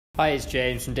Hi, it's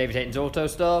James from David Hayton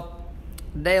Autostore.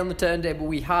 Today on the turntable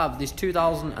we have this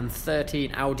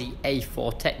 2013 Audi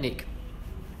A4 Technik.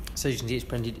 So as you can see, it's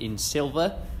printed in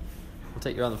silver. I'll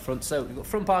take you around the front. So we've got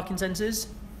front parking sensors.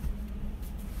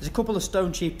 There's a couple of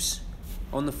stone chips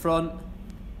on the front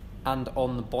and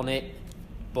on the bonnet,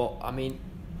 but I mean,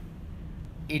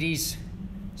 it is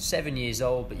 7 years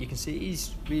old, but you can see it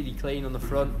is really clean on the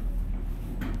front.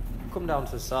 Come down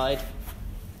to the side,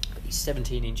 got these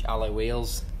 17-inch alloy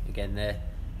wheels. Again, they're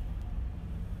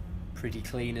pretty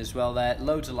clean as well there.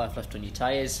 Loads of life left on your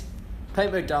tyres.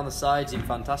 Paintwork down the sides in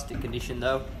fantastic condition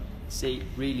though. See,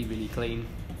 really clean.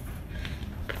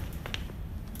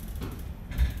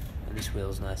 And this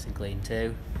wheel's nice and clean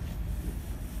too.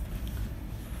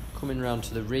 Coming round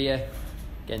to the rear,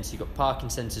 again, so you've got parking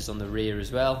sensors on the rear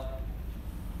as well.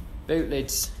 Boot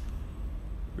lids,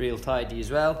 real tidy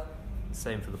as well.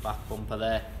 Same for the back bumper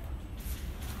there.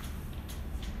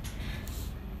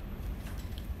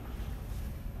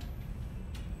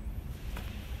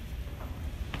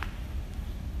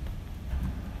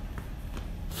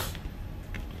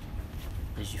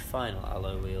 There's your final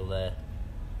alloy wheel there.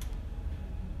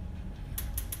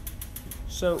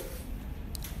 So,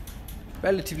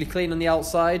 relatively clean on the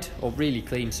outside, or really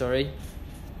clean, sorry.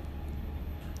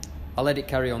 I'll let it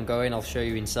carry on going, I'll show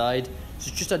you inside. So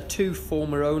it's just had two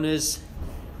former owners.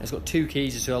 It's got two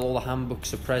keys as well, all the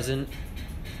handbooks are present.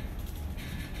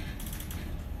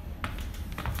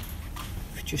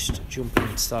 Just jump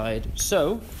inside.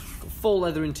 So, got full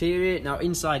leather interior. Now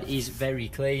inside is very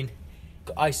clean.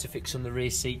 Got Isofix on the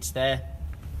rear seats there.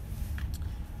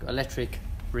 Got electric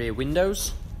rear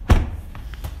windows.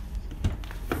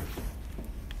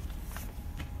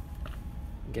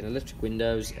 Again, electric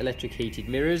windows, electric heated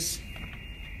mirrors.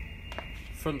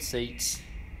 Front seats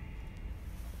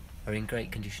are in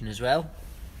great condition as well.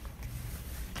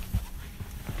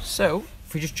 So,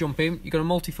 if we just jump in, you've got a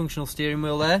multifunctional steering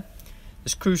wheel there.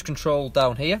 There's cruise control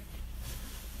down here.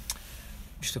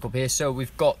 Just look up here. So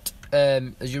we've got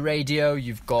as your radio,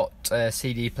 you've got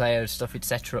CD player stuff,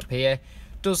 etc. up here.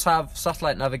 Does have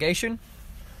satellite navigation.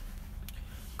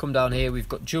 Come down here, we've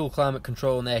got dual climate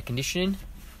control and air conditioning.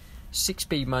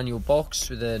 6-speed manual box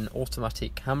with an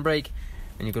automatic handbrake,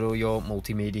 and you've got all your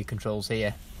multimedia controls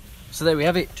here. So there we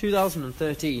have it,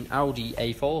 2013 Audi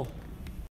A4.